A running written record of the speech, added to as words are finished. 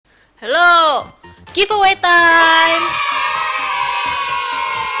Hello! Giveaway time!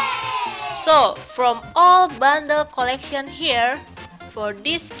 So, from all bundle collection here, for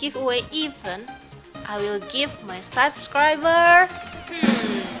this giveaway event, I will give my subscriber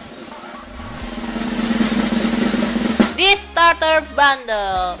this starter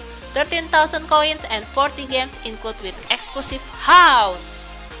bundle. 13,000 coins and 40 games include with exclusive house.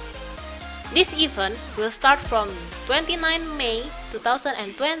 This event will start from 29 May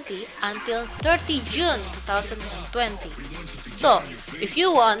 2020 until 30 June 2020. So, if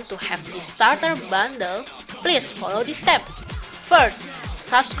you want to have this starter bundle, please follow this step. First,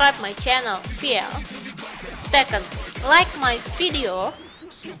 subscribe my channel via. Second, like my video.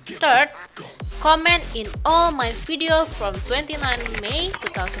 Third, comment in all my video from 29 May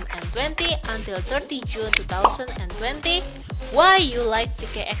 2020 until 30 June 2020 why you like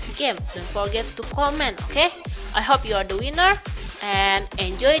PKXD game. Don't forget to comment, okay? I hope you are the winner and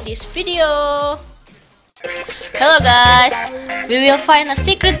enjoy this video. Hello guys, we will find a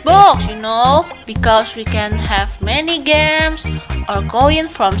secret box, because we can have many games or coin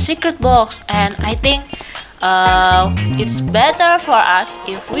from secret box, and I think it's better for us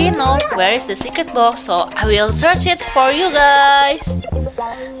if we know where is the secret box, so I will search it for you guys.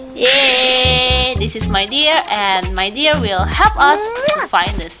 Yay! This is my dear, and my dear will help us to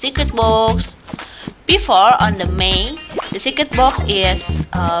find the secret box. Before, on the May, the secret box is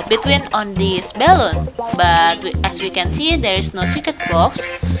between on this balloon, but as we can see, there is no secret box.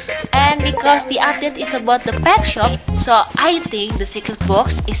 And because the update is about the pet shop, so I think the secret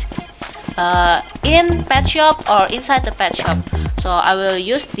box is in pet shop or inside the pet shop. So I will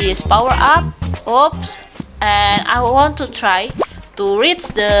use this power up. Oops, and I want to try to reach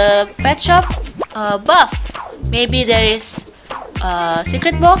the pet shop above. Maybe there is a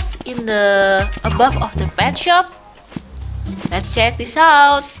secret box in the above of the pet shop. Let's check this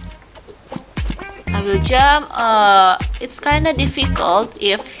out. I will jump. It's kinda difficult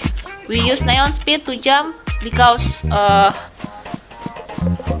if we use neon speed to jump because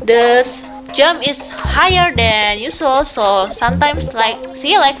the jump is higher than usual, so sometimes like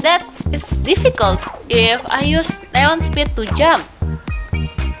that it's difficult if I use neon speed to jump.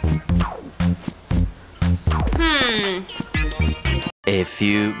 A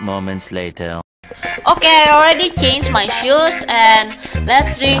few moments later. Okay, I already changed my shoes, and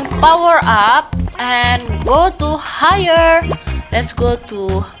let's drink power up and go to higher. Let's go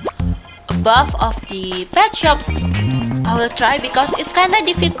to above of the pet shop. I will try because it's kinda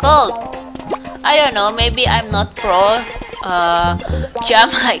difficult. I don't know, maybe I'm not pro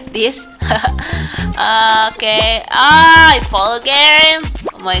jump like this. Okay, I fall again.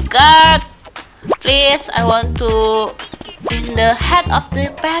 Oh my god, please, I want to in the head of the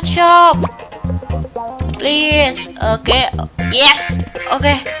pet shop, please. Okay, yes,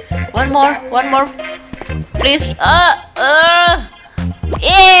 okay, one more, please.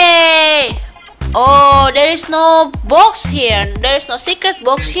 Yay! Oh, there is no box here. There is no secret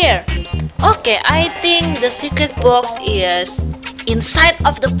box here. Okay, I think the secret box is inside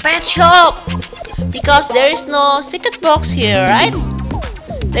of the pet shop because there is no secret box here, right?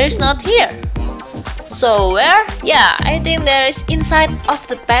 There is not here. So where? Yeah, I think there is inside of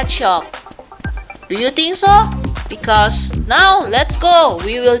the pet shop. Do you think so? Because now let's go.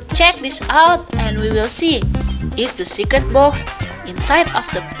 We will check this out and we will see is the secret box inside of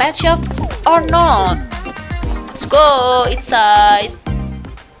the pet shop or not. Let's go inside.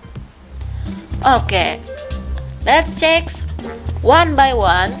 Okay, let's check one by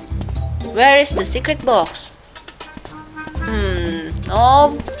one. Where is the secret box?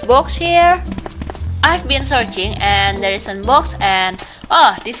 No box here. I've been searching and there is a box, and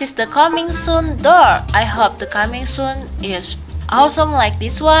this is the coming soon door. I hope the coming soon is awesome like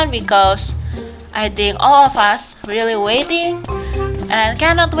this one because I think all of us really waiting and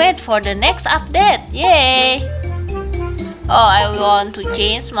cannot wait for the next update. Yay! Oh, I want to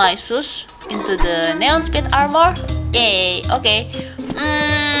change my shoes into the neon speed armor. Yay! Okay.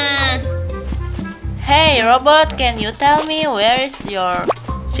 Hey robot, can you tell me where is your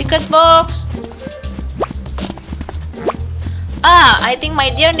secret box? I think my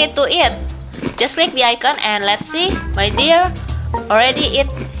deer need to eat. Just click the icon and let's see. My deer already eat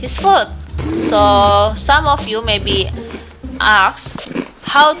his food. So some of you maybe ask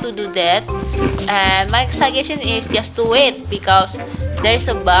how to do that, and my suggestion is just to wait because there is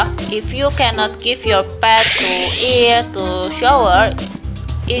a bug. If you cannot give your pet to eat, to shower,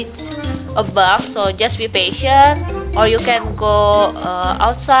 it's a bug, so just be patient. Or you can go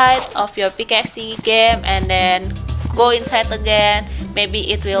outside of your PKXD game and then go inside again. Maybe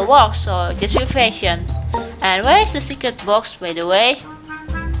it will work, so just be patient. And where is the secret box, by the way?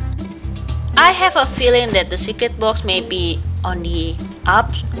 I have a feeling that the secret box may be on the up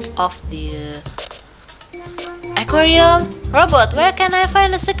of the aquarium. Robot, where can I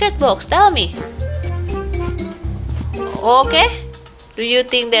find the secret box? Tell me. Okay. Do you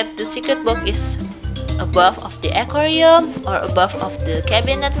think that the secret box is above of the aquarium or above of the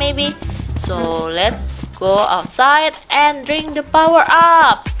cabinet maybe? So let's go outside and drink the power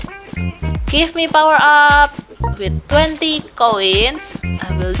up. Give me power up with 20 coins.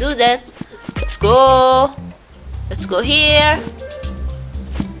 I will do that. Let's go. Let's go here.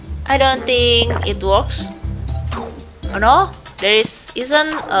 I don't think it works. Oh no, there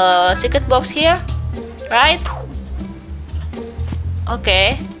isn't a secret box here, right?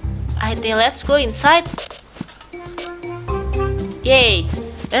 Okay, I think let's go inside. Yay,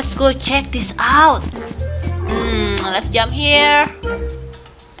 let's go check this out. Let's jump here.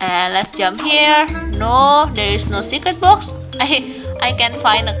 And let's jump here. No, there is no secret box. I can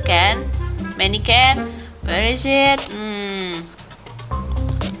find a can. Many can. Where is it?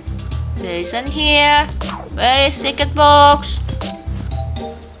 There isn't here. Where is secret box?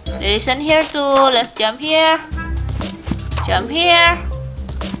 There isn't here too. Let's jump here. Jump here.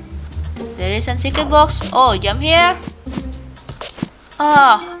 There isn't secret box. Oh, jump here.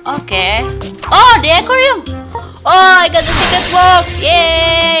 Oh, okay. Oh, the aquarium. Oh, I got the secret box.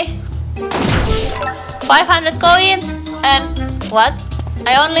 Yay! 500 coins. And what?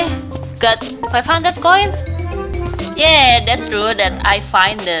 I only got 500 coins. Yeah, that's true that I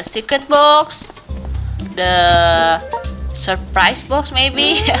find the secret box. The surprise box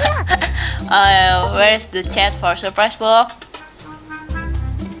maybe. Where's the chat for surprise box?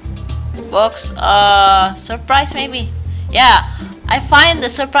 Surprise maybe. Yeah, I find the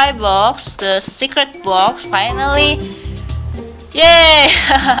surprise box, the secret box finally. Yay!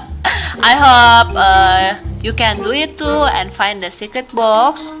 I hope you can do it too and find the secret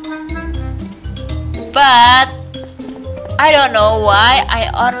box. But I don't know why I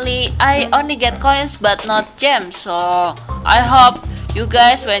only get coins but not gems. So I hope you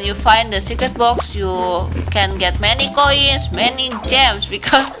guys, when you find the secret box, you can get many coins, many gems,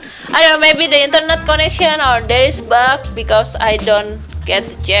 because I don't know, maybe the internet connection or there is bug because I don't get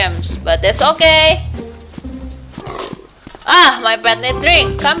the gems, but that's okay. Ah, my pet need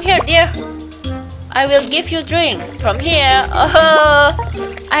drink. Come here, dear. I will give you drink from here. Oh,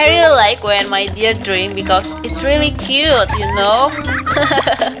 I really like when my dear drink because it's really cute, you know.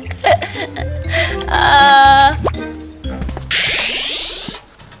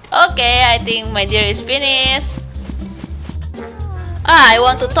 Okay, I think my dear is finished. I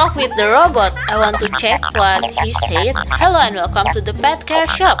want to talk with the robot. I want to check what he said. Hello and welcome to the pet care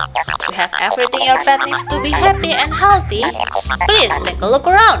shop. We have everything your pet needs to be happy and healthy. Please take a look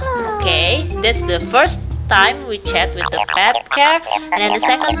around. Okay, that's the first time we chat with the pet care, and then the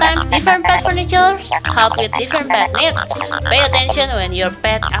second time different pet furniture help with different pet needs. Pay attention when your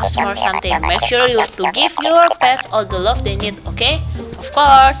pet asks for something. Make sure you to give your pets all the love they need, okay? Of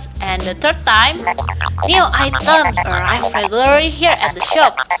course. And the third time, new items arrive regularly here at the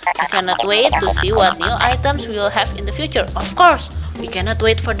shop. I cannot wait to see what new items we will have in the future. Of course, we cannot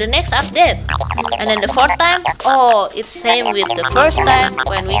wait for the next update. And then the fourth time, oh, it's same with the first time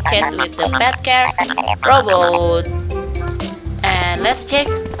when we chat with the pet care robot. And let's check.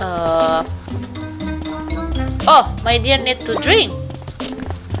 Oh, my dear need to drink.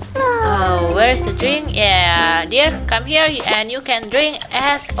 Oh, where is the drink? Yeah, dear, come here and you can drink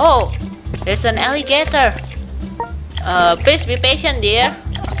as... Oh, there's an alligator. Please be patient, dear.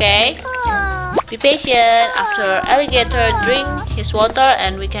 Okay. Be patient. After alligator drink his water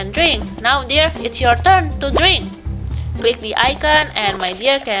and we can drink. Now, dear, it's your turn to drink. Click the icon and my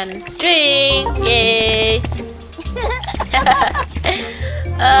dear can drink. Yay!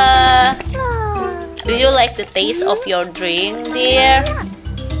 Do you like the taste of your drink, dear?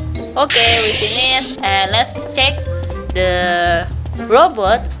 Okay, we finished, and let's check the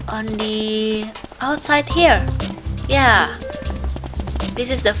robot on the outside here. Yeah, this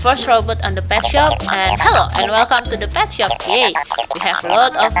is the first robot on the pet shop. And hello and welcome to the pet shop. Yay, we have a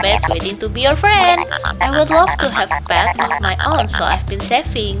lot of pets waiting to be your friend. I would love to have a pet of my own, so I've been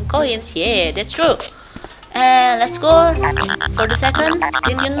saving coins. Yeah, that's true. And let's go for the second.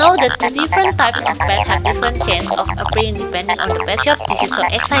 Did you know that the different types of pets have different chance of appearing depending on the pet shop? This is so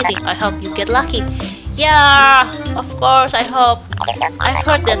exciting. I hope you get lucky. Yeah, of course, I hope. I've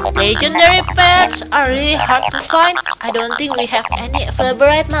heard that legendary pets are really hard to find. I don't think we have any available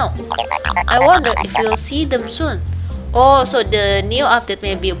right now. I wonder if we'll see them soon. Oh, so the new update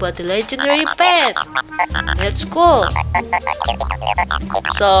may be about the legendary pet. That's cool.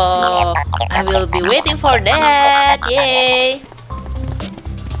 So, I will be waiting for that. Yay!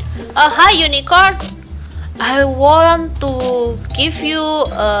 Hi unicorn. I want to give you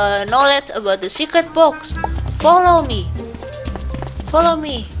knowledge about the secret box. Follow me. Follow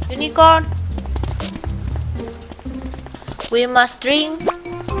me, unicorn. We must drink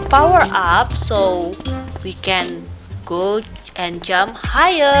power up so we can go and jump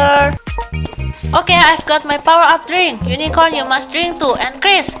higher. Okay, I've got my power up drink. Unicorn, you must drink too. And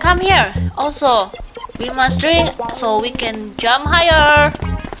Chris, come here. Also, we must drink so we can jump higher.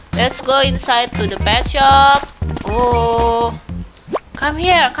 Let's go inside to the pet shop. Oh, come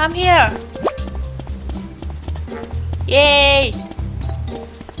here, come here. Yay!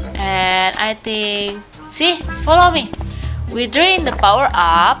 And I think, see, follow me. We drink the power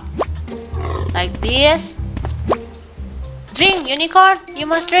up like this. Drink, unicorn, you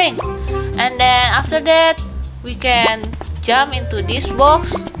must drink. And then after that, we can jump into this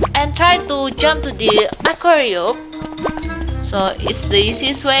box and try to jump to the aquarium. So it's the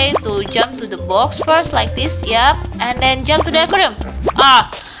easiest way to jump to the box first like this, yep, and then jump to the aquarium.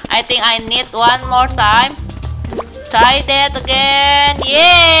 I think I need one more time. Try that again.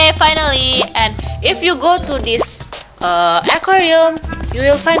 Yay, finally. And if you go to this aquarium, you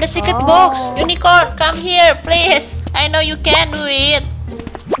will find the secret box. Unicorn, come here, please. I know you can do it.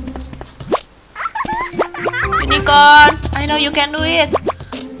 Unicorn, I know you can do it.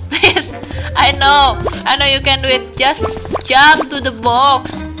 Please, I know you can do it. Just jump to the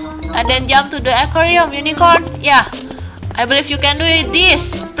box and then jump to the aquarium, unicorn. Yeah, I believe you can do it.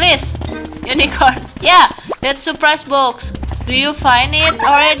 This, please, unicorn. Yeah, that surprise box. Do you find it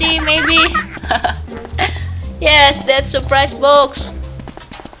already? Maybe. Yes, that surprise box.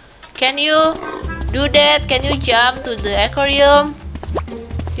 Can you do that? Can you jump to the aquarium,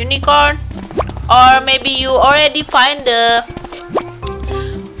 unicorn? Or maybe you already find the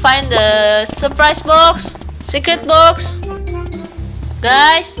surprise box, secret box.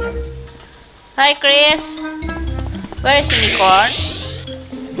 Guys, hi Chris. Where is unicorn?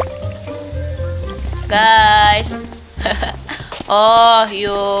 Guys. Oh,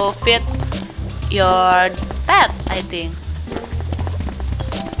 you feed your pet, I think.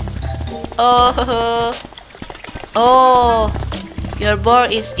 Oh, oh, your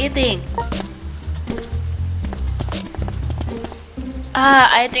bird is eating.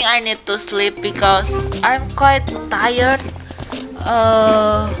 I think I need to sleep because I'm quite tired.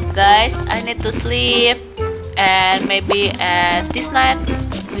 Guys, I need to sleep, and maybe at this night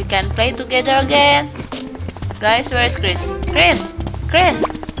we can play together again. Guys, where is Chris? Chris.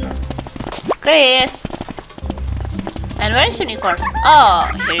 And where is unicorn?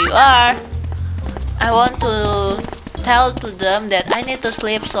 Oh, here you are. I want to tell to them that I need to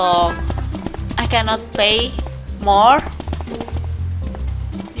sleep, so I cannot play more.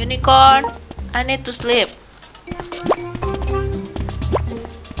 Unicorn, I need to sleep.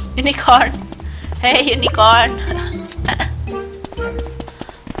 Unicorn. Hey, unicorn.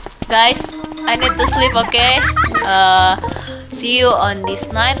 Guys, I need to sleep, okay? See you on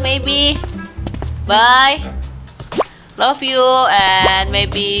this night maybe. Bye. Love you, and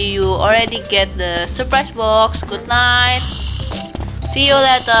maybe you already get the surprise box. Good night. See you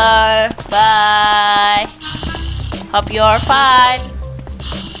later. Bye. Hope you're fine.